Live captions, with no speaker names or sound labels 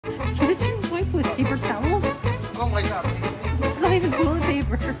not even toilet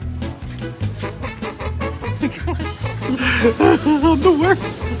paper. I'm the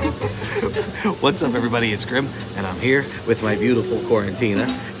worst. What's up, everybody? It's Grim, and I'm here with my beautiful Quarantina,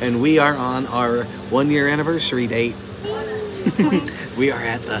 and we are on our 1-year anniversary date. We are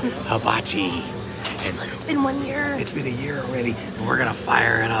at the Hibachi. And it's been 1 year. It's been a year already, and we're gonna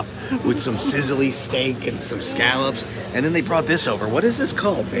fire it up with some sizzly steak and some scallops. And then they brought this over. What is this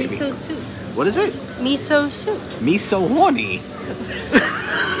called, baby? Miso soup. What is it? Miso soup. Miso horny.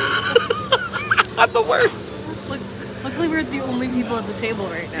 I'm the worst. Luckily, we're the only people at the table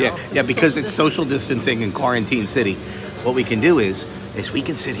right now. Yeah, because it's social distancing in Quarantine City. What we can do is we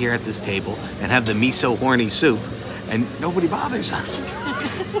can sit here at this table and have the miso horny soup, and nobody bothers us.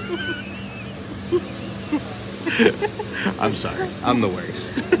 I'm sorry. I'm the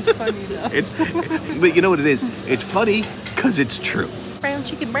worst. It's funny though. But you know what it is? It's funny because it's true. Brown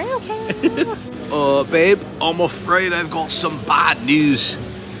chicken, brown cow. Babe, I'm afraid I've got some bad news.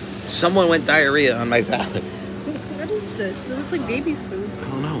 Someone went diarrhea on my salad. What is this? It looks like baby food. I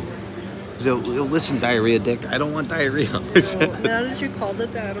don't know. So, listen, diarrhea dick, I don't want diarrhea on my salad. Now that you called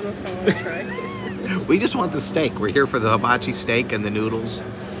it that, I don't know if I want to try. We just want the steak. We're here for the hibachi steak and the noodles.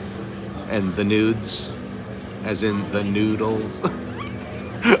 And the nudes. As in the noodle.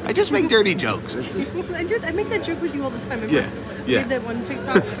 I just make dirty jokes. It's just... I make that joke with you all the time. Remember? Yeah. I made that one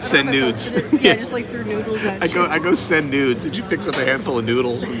TikTok. Send nudes. Yeah, just like threw noodles at you. I go send nudes, and she picks up a handful of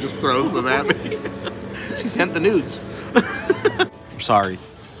noodles and just throws them at me. She sent the nudes. I'm sorry.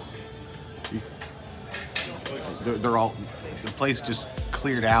 They're all. The place just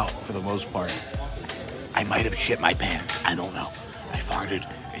cleared out for the most part. I might have shit my pants. I don't know. I farted.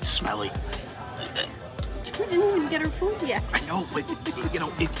 It's smelly. We didn't even get her food yet. I know, but you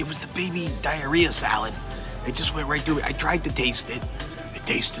know, it was the baby diarrhea salad. It just went right through it. I tried to taste it. It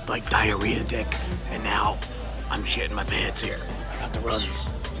tasted like diarrhea dick. And now I'm shitting my pants here. I got the runs.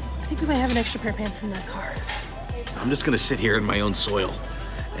 I think we might have an extra pair of pants in that car. I'm just gonna sit here in my own soil.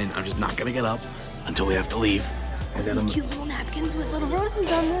 And I'm just not gonna get up until we have to leave. And then Those cute little napkins with little roses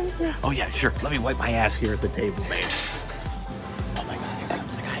on them. Yeah. Oh yeah, sure. Let me wipe my ass here at the table, babe. Oh my God, here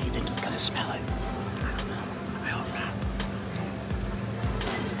comes the guy. You think he's gonna smell it?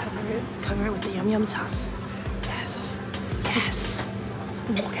 Cover it with the yum yum sauce. Yes.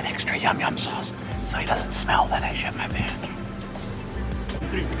 We'll get extra yum yum sauce so he doesn't smell that I shit my pants.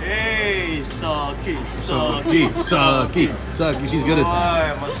 Hey, Saki. She's good at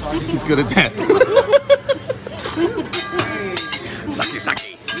that. She's good at that.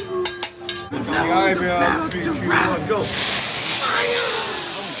 Saki. Alright, bro. 3, 2, 1, go.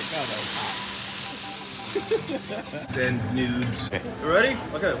 Send nudes. You ready?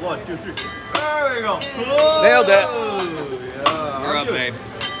 Okay, 1, 2, 3. There we go. Nailed it. Yeah. You're up, babe.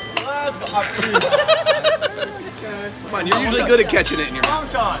 Let's Come on, you're usually good at catching it in your mouth.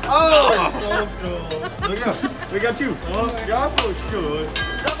 shot. Oh, look out. We got you. Yeah, for sure.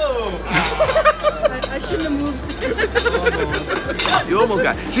 I shouldn't have moved. You almost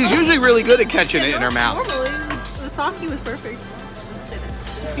got it. She's usually really good at catching it in her mouth. Normally, the sake was perfect.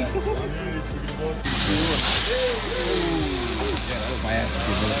 My ass.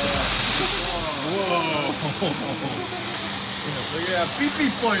 Look at that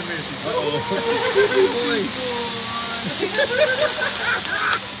pee-pee point, man.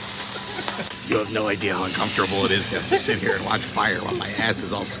 You have no idea how uncomfortable it is to have to sit here and watch fire while my ass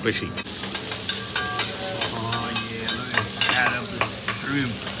is all squishy. Oh yeah, look at this. Add up the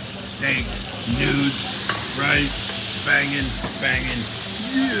shrimp, steak, nudes, rice, banging.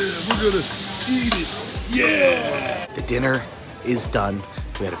 Yeah, we're gonna eat it. Yeah! The dinner is done.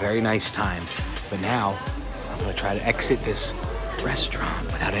 We had a very nice time. But now, I'm gonna try to exit this restaurant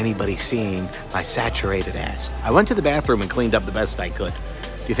without anybody seeing my saturated ass. I went to the bathroom and cleaned up the best I could.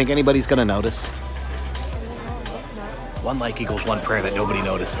 Do you think anybody's gonna notice? One like equals one prayer that nobody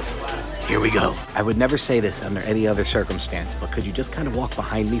notices. Here we go. I would never say this under any other circumstance, but could you just kind of walk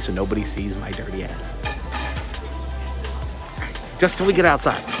behind me so nobody sees my dirty ass? All right, just till we get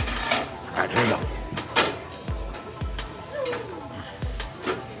outside. All right, here we go.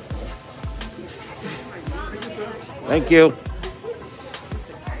 Thank you.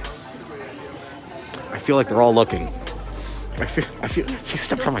 I feel like they're all looking. I feel, she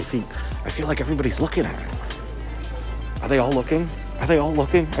steps on my feet. I feel like everybody's looking at her. Are they all looking? I feel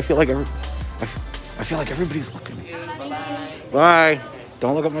like everybody's looking. Bye.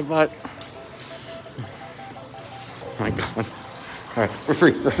 Don't look at my butt. Oh my God. All right, we're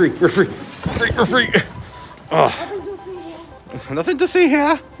free. Oh. Nothing to see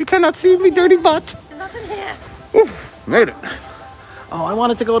here. You cannot see me dirty butt. Nothing here. Ooh, made it. Oh, I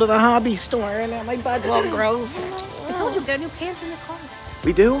wanted to go to the hobby store and my butt's all gross. I told you we got new pants in the car.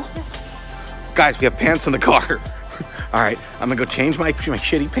 We do? Yes. Guys, we have pants in the car. All right, I'm gonna go change my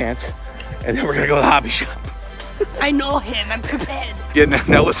shitty pants, and then we're gonna go to the hobby shop. I know him. I'm prepared. Yeah,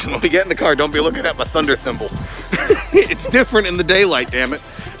 now listen, when we get in the car, don't be looking at my thunder thimble. It's different in the daylight, damn it.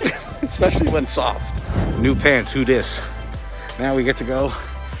 Especially when soft. New pants, who dis? Now we get to go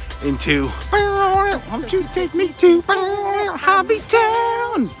into, won't you take me to Hobby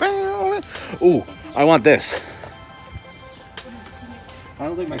Town? Ooh, I want this. I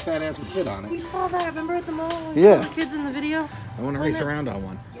don't think my fat ass would fit on We it. saw that. Remember at the mall? Yeah. The kids in the video. I want to race around on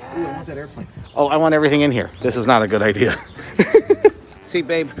one. Yes. Ooh, I want that airplane. Oh, I want everything in here. This is not a good idea. See,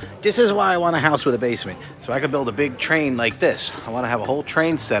 babe, this is why I want a house with a basement. So I could build a big train like this. I want to have a whole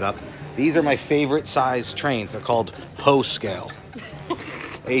train set up. These are my favorite size trains. They're called Ho scale.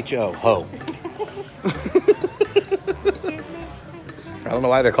 H-O, Ho. I don't know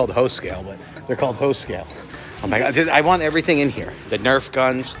why they're called Ho scale, but they're called Ho scale. Oh my God, I want everything in here. The Nerf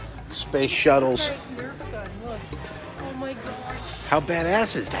guns, space shuttles. Nerf gun. Look. Oh my gosh. How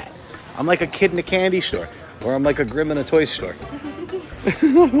badass is that? I'm like a kid in a candy store, or I'm like a Grimm in a toy store.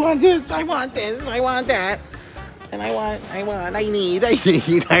 I want this, I want this, I want that. And I need. We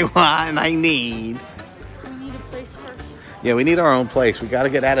need a place first. Yeah, we need our own place. We got to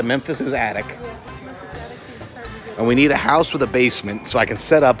get out of Memphis's attic. And we need a house with a basement so I can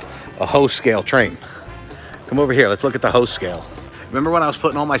set up a Ho scale train. Come over here, let's look at the Ho scale. Remember when I was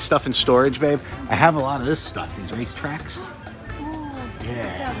putting all my stuff in storage, babe? I have a lot of this stuff, these race tracks. Oh, I Yeah.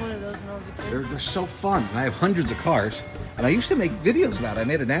 had one of those when I was a kid. They're so fun. And I have hundreds of cars. And I used to make videos about it. I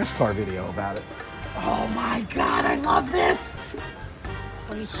made a NASCAR video about it. Oh my God, I love this.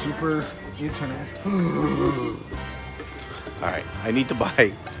 Super international. All right, I need to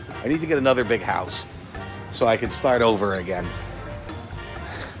get another big house so I can start over again.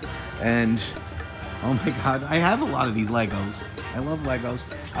 And oh my God, I have a lot of these Legos. I love Legos.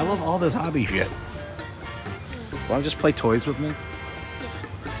 I love all this hobby shit. Want to just play toys with me?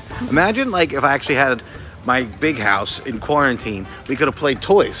 Imagine like if I actually had my big house in quarantine, we could have played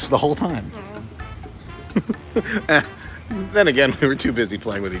toys the whole time. Then again, we were too busy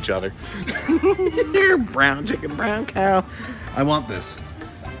playing with each other. Brown chicken, brown cow. I want this. This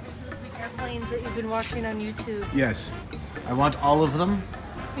is the airplanes that you've been watching on YouTube. Yes. I want all of them.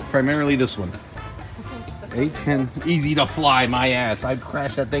 Primarily this one. A10, easy to fly, my ass. I'd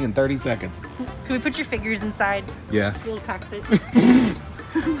crash that thing in 30 seconds. Can we put your figures inside Yeah. the little cockpit?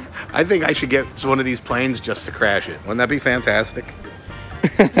 I think I should get one of these planes just to crash it. Wouldn't that be fantastic?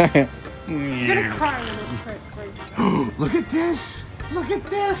 You're gonna cry when it's right. Look at this! Look at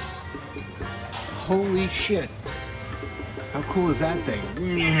this! Holy shit. How cool is that thing?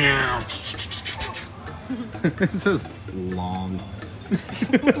 This is long.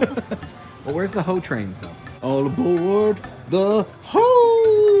 Well, where's the Ho trains though? All aboard the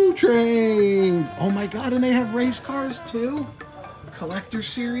Ho trains! Oh my God, and they have race cars too? Collector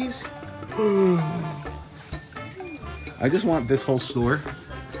series? I just want this whole store.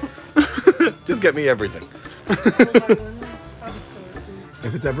 Just get me everything.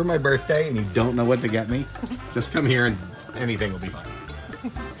 If it's ever my birthday and you don't know what to get me, just come here and anything will be fine.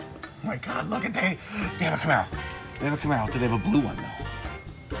 Oh my God, look at they have a Camaro. They have a Camaro. Do they have a blue one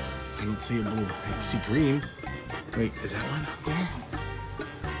though? I don't see a blue. I see green. Wait, is that one there?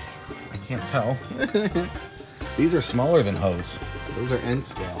 I can't tell. These are smaller than Ho's. Those are N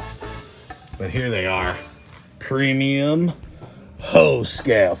scale. But here they are. Premium Ho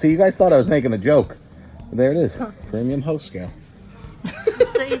scale. See, you guys thought I was making a joke. But there it is. Premium Ho scale.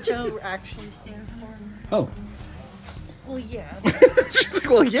 What's the HO actually stand for? Oh. Well, yeah. She's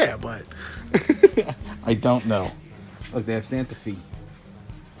like, well, yeah, but I don't know. Look, they have Santa Fe.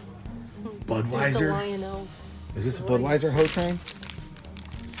 There's the Budweiser. Lion Elf. Is this a Budweiser Ho train?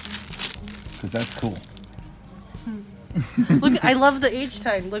 Because that's cool. Look, I love the age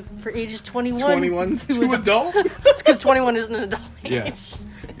time. Look, for ages 21. 21 to adult? It's because 21 isn't an adult age. Yeah.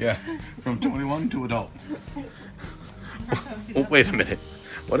 Yeah. From 21 to adult. Oh, wait a minute.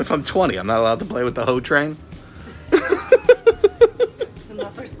 What if I'm 20? I'm not allowed to play with the Ho train? I'm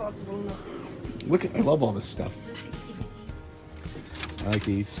not responsible enough. Look at, I love all this stuff. I like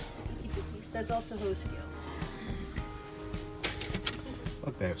these. That's also Ho scale.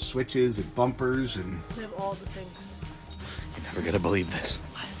 Look, they have switches and bumpers and... They have all the things. You're never gonna believe this.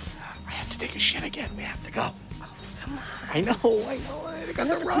 I have to take a shit again. We have to go. Come on. I know. I got I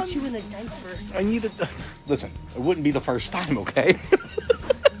have to to run. put you in a diaper. I need to... Listen, it wouldn't be the first time, okay?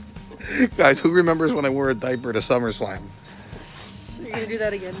 Guys, who remembers when I wore a diaper to SummerSlam? You're gonna do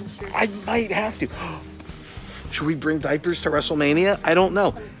that again this year. I might have to. Should we bring diapers to WrestleMania? I don't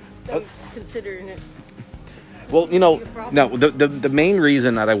know. I was considering it. Well, you know, no, the main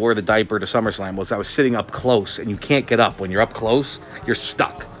reason that I wore the diaper to SummerSlam was I was sitting up close, and you can't get up. When you're up close, you're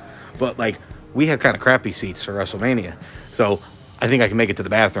stuck. But, like, we have kind of crappy seats for WrestleMania. So I think I can make it to the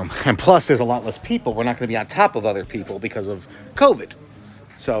bathroom. And plus, there's a lot less people. We're not going to be on top of other people because of COVID.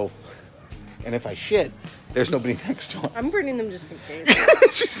 So, and if I shit, there's nobody next to him. I'm bringing them just in case.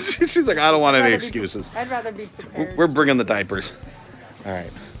 She's like, I don't want any excuses. I'd rather be prepared. We're bringing the diapers. All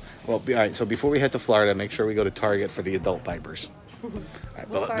right. Well, all right. So before we head to Florida, make sure we go to Target for the adult diapers. All right,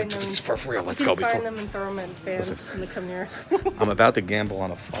 We'll sign them. for real. Let's You go can sign before. them and throw them in fans when they come near us. I'm about to gamble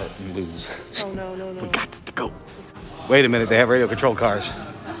on a fart and lose. Oh, no. We got to go. Wait a minute. They have radio control cars.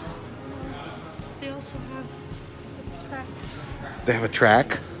 They also have tracks. They have a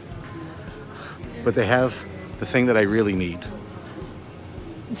track, but they have the thing that I really need.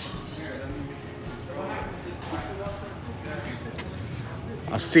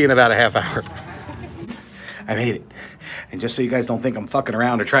 I'll see you in about a half hour. I made it. And just so you guys don't think I'm fucking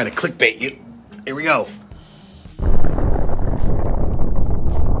around or trying to clickbait you, here we go.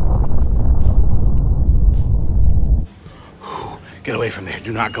 Whew, get away from there.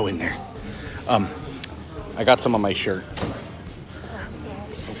 Do not go in there. I got some on my shirt.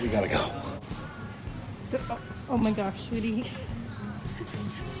 But we gotta go. Oh my gosh, sweetie.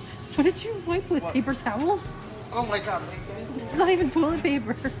 What did you wipe with? Paper towels? Oh my God. It's not even toilet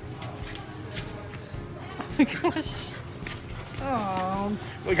paper. Oh my gosh. Oh.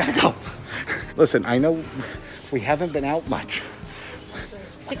 We gotta go. Listen, I know we haven't been out much.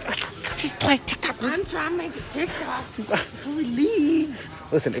 Just play TikTok. I'm trying to make a TikTok Before we leave.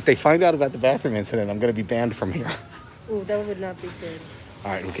 Listen, if they find out about the bathroom incident, I'm gonna be banned from here. Ooh, that would not be good.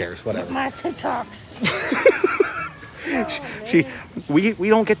 All right, who cares? Whatever. My TikToks. We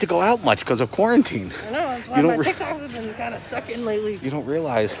don't get to go out much because of quarantine. I know, that's why You my don't TikToks have been kind of sucking lately. You don't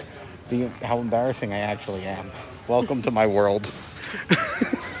realize how embarrassing I actually am. Welcome to my world.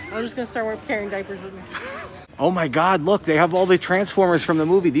 I'm just gonna start carrying diapers with me. Oh my God! Look, they have all the Transformers from the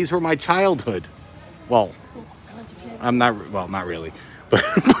movie. These were my childhood. Well, I'm not. Well, not really, but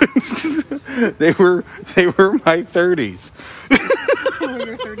they were my 30s. They were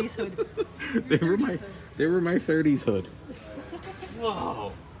your 30s hood. They were my 30s hood.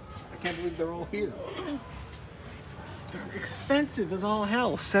 Whoa! I can't believe they're all here. They're expensive as all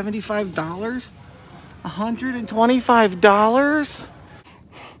hell. $75? $125?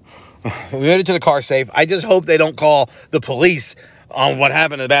 We made it to the car safe. I just hope they don't call the police on what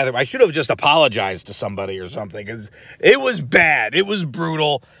happened in the bathroom. I should have just apologized to somebody or something, because it was bad. It was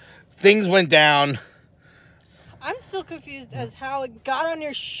brutal. Things went down. I'm still confused as how it got on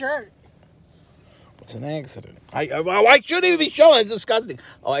your shirt. It's an accident. I shouldn't even be showing. It's disgusting.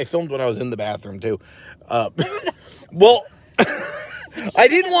 Oh, I filmed when I was in the bathroom, too. Well, I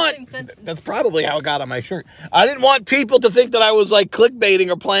didn't want... That's probably how it got on my shirt. I didn't want people to think that I was, like, clickbaiting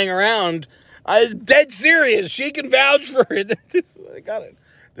or playing around. I was dead serious. She can vouch for it. I got it.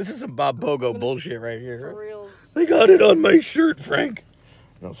 This is some Bob Bogo bullshit right here. For reals. I got it on my shirt, Frank.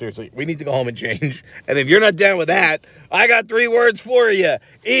 No, seriously, we need to go home and change. And if you're not down with that, I got 3 words for you.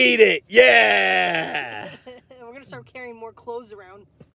 Eat it. Yeah. We're going to start carrying more clothes around.